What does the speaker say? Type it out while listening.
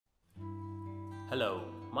Hello,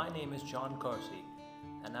 my name is John Corsi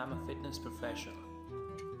and I'm a fitness professional.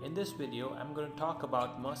 In this video, I'm going to talk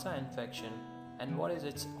about MRSA infection and what is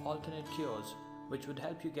its alternate cures which would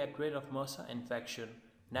help you get rid of MRSA infection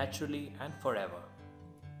naturally and forever.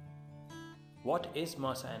 What is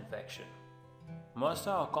MRSA infection?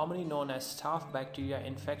 MRSA, or commonly known as staph bacteria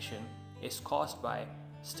infection, is caused by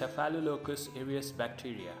Staphylococcus aureus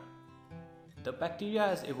bacteria. The bacteria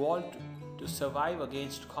has evolved to survive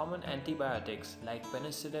against common antibiotics like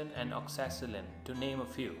penicillin and oxacillin, to name a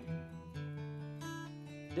few.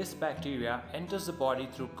 This bacteria enters the body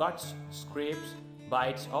through cuts, scrapes,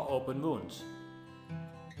 bites or open wounds.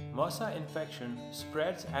 MRSA infection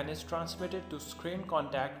spreads and is transmitted to skin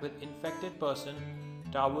contact with infected person,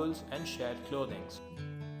 towels and shared clothing.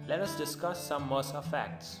 Let us discuss some MRSA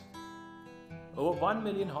facts. Over 1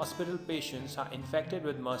 million hospital patients are infected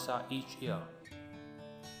with MRSA each year.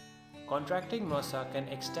 Contracting MRSA can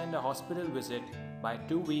extend a hospital visit by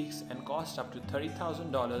 2 weeks and cost up to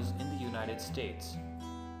 $30,000 in the United States.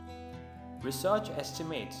 Research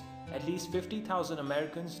estimates at least 50,000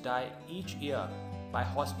 Americans die each year by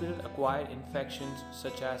hospital-acquired infections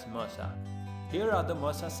such as MRSA. Here are the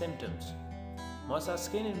MRSA symptoms. MRSA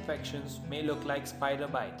skin infections may look like spider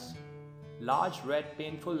bites, large red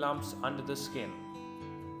painful lumps under the skin,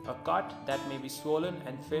 a cut that may be swollen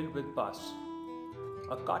and filled with pus,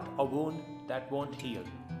 a cut or wound that won't heal.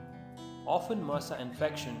 Often MRSA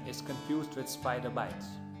infection is confused with spider bites.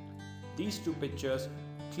 These two pictures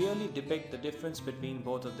clearly depict the difference between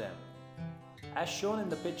both of them. As shown in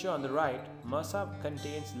the picture on the right, MRSA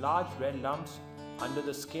contains large red lumps under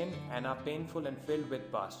the skin and are painful and filled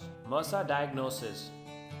with pus. MRSA diagnosis.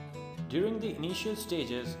 During the initial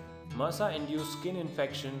stages, MRSA-induced skin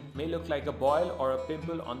infection may look like a boil or a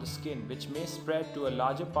pimple on the skin, which may spread to a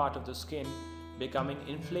larger part of the skin, becoming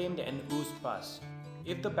inflamed and ooze pus.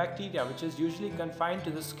 If the bacteria, which is usually confined to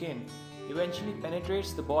the skin, eventually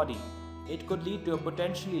penetrates the body, it could lead to a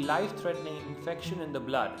potentially life-threatening infection in the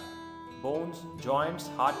blood, bones, joints,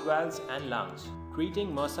 heart valves and lungs.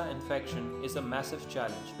 Treating MRSA infection is a massive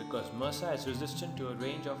challenge because MRSA is resistant to a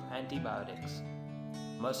range of antibiotics.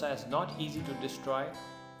 MRSA is not easy to destroy.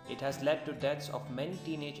 It has led to deaths of many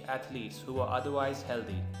teenage athletes who are otherwise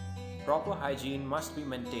healthy. Proper hygiene must be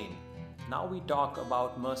maintained. Now we talk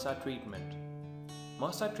about MRSA treatment.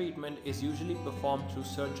 MRSA treatment is usually performed through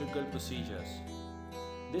surgical procedures.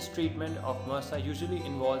 This treatment of MRSA usually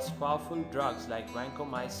involves powerful drugs like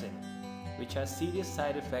vancomycin, which has serious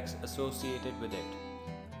side effects associated with it.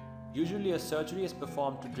 Usually a surgery is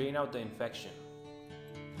performed to drain out the infection.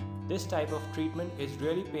 This type of treatment is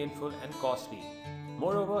really painful and costly.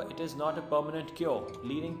 Moreover, it is not a permanent cure,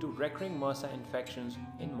 leading to recurring MRSA infections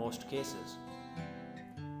in most cases.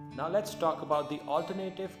 Now let's talk about the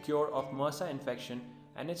alternative cure of MRSA infection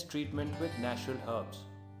and its treatment with natural herbs.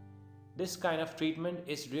 This kind of treatment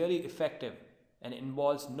is really effective and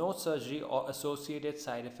involves no surgery or associated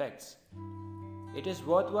side effects. It is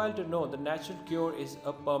worthwhile to know the natural cure is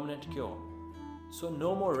a permanent cure, so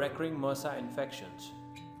no more recurring MRSA infections.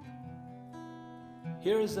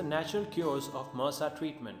 Here is the natural cures of MRSA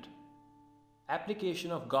treatment.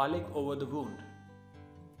 Application of garlic over the wound.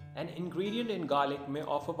 An ingredient in garlic may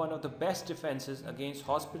offer one of the best defenses against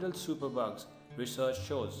hospital superbugs, research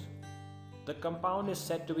shows. The compound is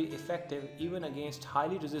said to be effective even against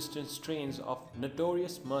highly resistant strains of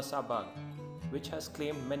notorious MRSA bug, which has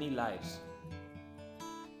claimed many lives.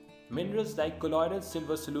 Minerals like colloidal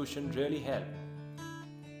silver solution really help.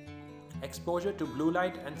 Exposure to blue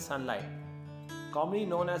light and sunlight, commonly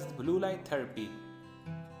known as blue light therapy.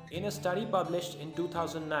 In a study published in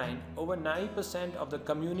 2009, over 90% of the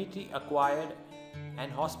community-acquired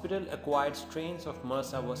and hospital-acquired strains of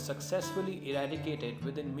MRSA were successfully eradicated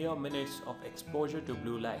within mere minutes of exposure to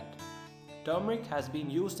blue light. Turmeric has been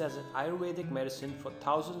used as an Ayurvedic medicine for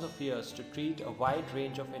thousands of years to treat a wide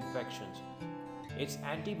range of infections. Its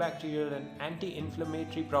antibacterial and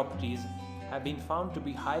anti-inflammatory properties have been found to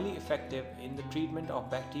be highly effective in the treatment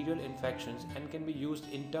of bacterial infections and can be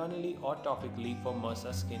used internally or topically for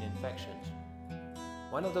MRSA skin infections.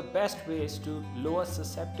 One of the best ways to lower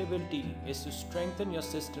susceptibility is to strengthen your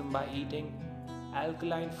system by eating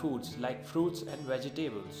alkaline foods like fruits and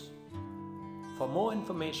vegetables. For more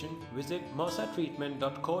information, visit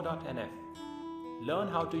mrsatreatment.co.nf. Learn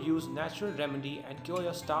how to use natural remedy and cure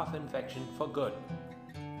your staph infection for good.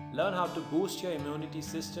 Learn how to boost your immunity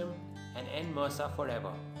system and end MRSA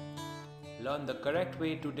forever. Learn the correct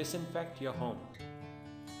way to disinfect your home.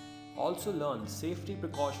 Also learn safety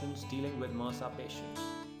precautions dealing with MRSA patients.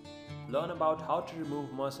 Learn about how to remove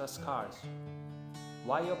MRSA scars.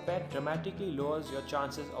 Why your pet dramatically lowers your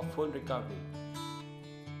chances of full recovery.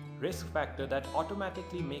 risk factor that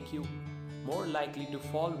automatically make you more likely to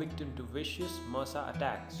fall victim to vicious MRSA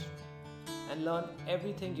attacks, and learn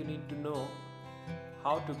everything you need to know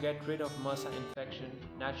how to get rid of MRSA infection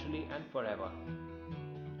naturally and forever.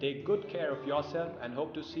 Take good care of yourself and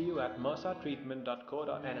hope to see you at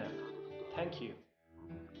mrsatreatment.co.nl. Thank you.